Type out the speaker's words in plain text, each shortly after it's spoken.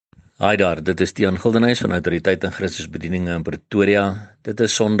Haai daar, dit is Tiaan Gildenhuys van Autoriteit in Christus Bedieninge in Pretoria. Dit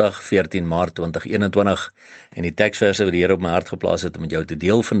is Sondag 14 Maart 2021 en die teksverse wat die Here op my hart geplaas het om met jou te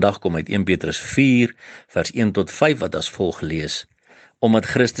deel vandag kom uit 1 Petrus 4 vers 1 tot 5 wat as volg lees.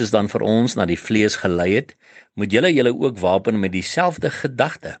 Omdat Christus dan vir ons na die vlees gelei het, moet julle ook wapen met dieselfde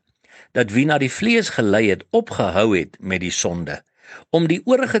gedagte, dat wie na die vlees gelei het, opgehou het met die sonde, om die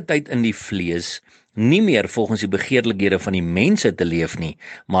orige tyd in die vlees nie meer volgens die begeerlikhede van die mense te leef nie,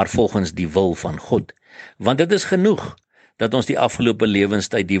 maar volgens die wil van God. Want dit is genoeg dat ons die afgelope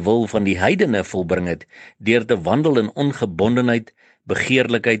lewenstyd die wil van die heidene volbring het, deur te wandel in ongebondenheid,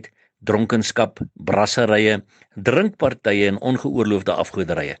 begeerlikheid, dronkenskap, brasserye, drinkpartye en ongeoorloofde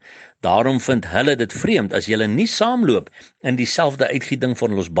afgoderye. Daarom vind hulle dit vreemd as julle nie saamloop in dieselfde uitgieting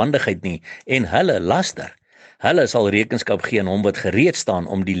van losbandigheid nie, en hulle laster. Hulle sal rekenskap gee aan hom wat gereed staan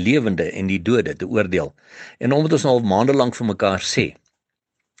om die lewende en die dode te oordeel. En omdat ons al maande lank vir mekaar sê,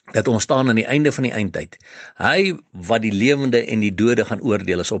 dat ons staan aan die einde van die eindtyd. Hy wat die lewende en die dode gaan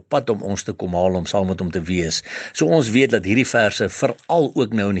oordeel is op pad om ons te kom haal om saam met hom te wees. So ons weet dat hierdie verse veral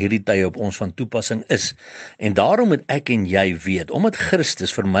ook nou in hierdie tye op ons van toepassing is. En daarom moet ek en jy weet, omdat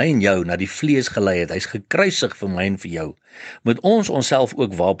Christus vir my en jou na die vlees gelei het, hy's gekruisig vir my en vir jou, moet ons onsself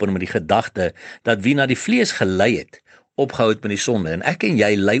ook wapen met die gedagte dat wie na die vlees gelei het, opgehou het met die sonde. En ek en jy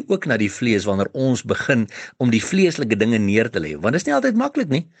lei ook na die vlees wanneer ons begin om die vleeslike dinge neer te lê. Want dit is nie altyd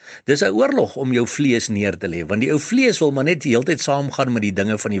maklik nie. Dis 'n oorlog om jou vlees neer te lê, want die ou vlees wil maar net die hele tyd saamgaan met die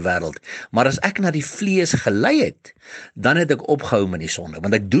dinge van die wêreld. Maar as ek na die vlees gelei het, dan het ek opgehou met die sonde,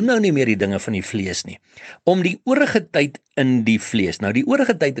 want ek doen nou nie meer die dinge van die vlees nie. Om die orige tyd in die vlees. Nou die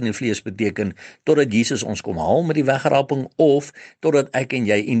orige tyd in die vlees beteken totdat Jesus ons kom haal met die wegraping, of totdat ek en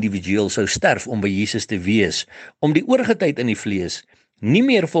jy individueel sou sterf om by Jesus te wees. Om die orige tyd in die vlees nie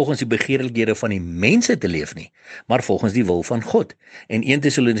meer volgens die begeerlikhede van die mense te leef nie, maar volgens die wil van God. En 1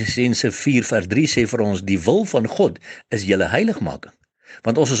 Tessalonisense 4 vers 3 sê vir ons, die wil van God is julle heiligmaking,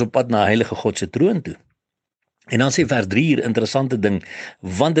 want ons is op pad na heilige God se troon toe. En dan sê vers 3 hier, interessante ding,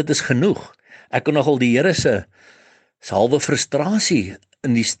 want dit is genoeg. Ek kon nogal die Here se halwe frustrasie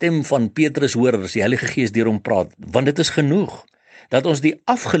in die stem van Petrus hoor as die Heilige Gees deur hom praat, want dit is genoeg dat ons die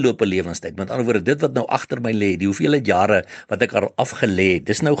afgelope lewenstyd, met ander woorde dit wat nou agter my lê, die hoeveelheid jare wat ek al afgelê het,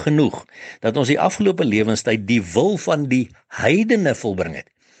 dis nou genoeg, dat ons die afgelope lewenstyd die wil van die heidene volbring het.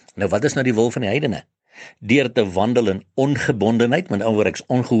 Nou wat is nou die wil van die heidene? Deur te wandel in ongebondenheid, met ander woorde ek's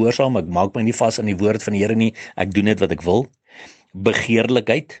ongehoorsaam, ek maak my nie vas aan die woord van die Here nie, ek doen net wat ek wil.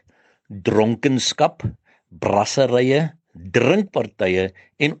 Begeerlikheid, dronkenskap, brasserye, drinkpartye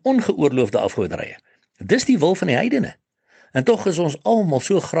en ongeoorloofde afgoderye. Dis die wil van die heidene. En tog is ons almal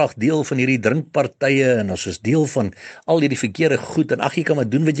so graag deel van hierdie drinkpartye en ons is deel van al hierdie verkeerde goed en ag jy kan maar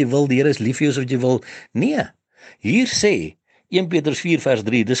doen wat jy wil, die Here is lief vir jou soos wat jy wil. Nee, hier sê 1 Petrus 4 vers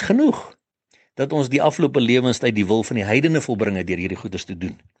 3, dis genoeg dat ons die afgelope lewenstyd die wil van die heidene volbring het deur hierdie goeders te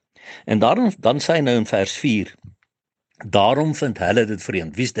doen. En daarom dan sê hy nou in vers 4, daarom vind hulle dit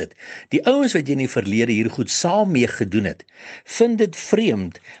vreemd. Wie is dit? Die ouens wat jy in die verlede hier goed saam mee gedoen het, vind dit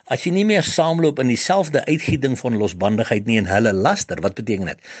vreemd as jy nie meer saamloop in dieselfde uitgieting van losbandigheid nie en hulle laster. Wat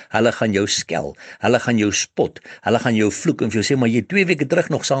beteken dit? Hulle gaan jou skel, hulle gaan jou spot, hulle gaan jou vloek en vir jou sê, maar jy 2 weke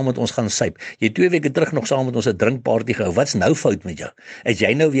terug nog saam met ons gaan suip. Jy 2 weke terug nog saam met ons 'n drinkpartye gehou. Wat's nou fout met jou? Is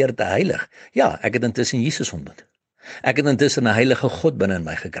jy nou weer te heilig? Ja, ek het intussen Jesus ontmoet. Ek het intussen 'n heilige God binne in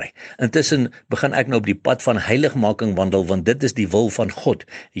my gekry. Intussen begin ek nou op die pad van heiligmaking wandel, want dit is die wil van God,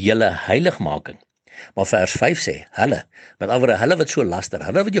 julle heiligmaking. Maar vers 5 sê, hulle, met ander woorde, hulle wat so laster,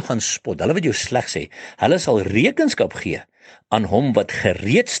 hulle wat jou gaan spot, hulle wat jou sleg sê, hulle sal rekenskap gee aan hom wat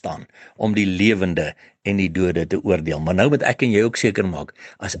gereed staan om die lewende en die dode te oordeel. Maar nou moet ek en jy ook seker maak,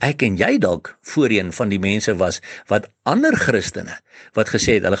 as ek en jy dalk voorheen van die mense was, wat ander Christene, wat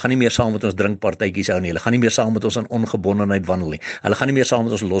gesê het, hulle gaan nie meer saam met ons drinkpartytjies hou nie, hulle gaan nie meer saam met ons in ongebondenheid wandel nie, hulle gaan nie meer saam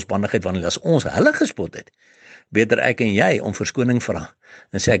met ons losbandigheid wandel nie, as ons hulle gespot het, beter ek en jy om verskoning vra,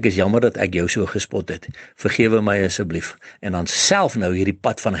 en sê ek is jammer dat ek jou so gespot het, vergewe my asseblief, en dan self nou hierdie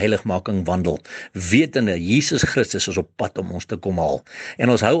pad van heiligmaking wandel, wetende, Jesus Christus is op pad om ons te kom haal,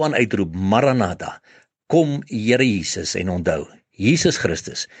 en ons hou aan uitroep, Maranatha, kom Here Jesus, en onthou, Jesus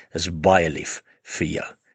Christus is baie lief vir jou.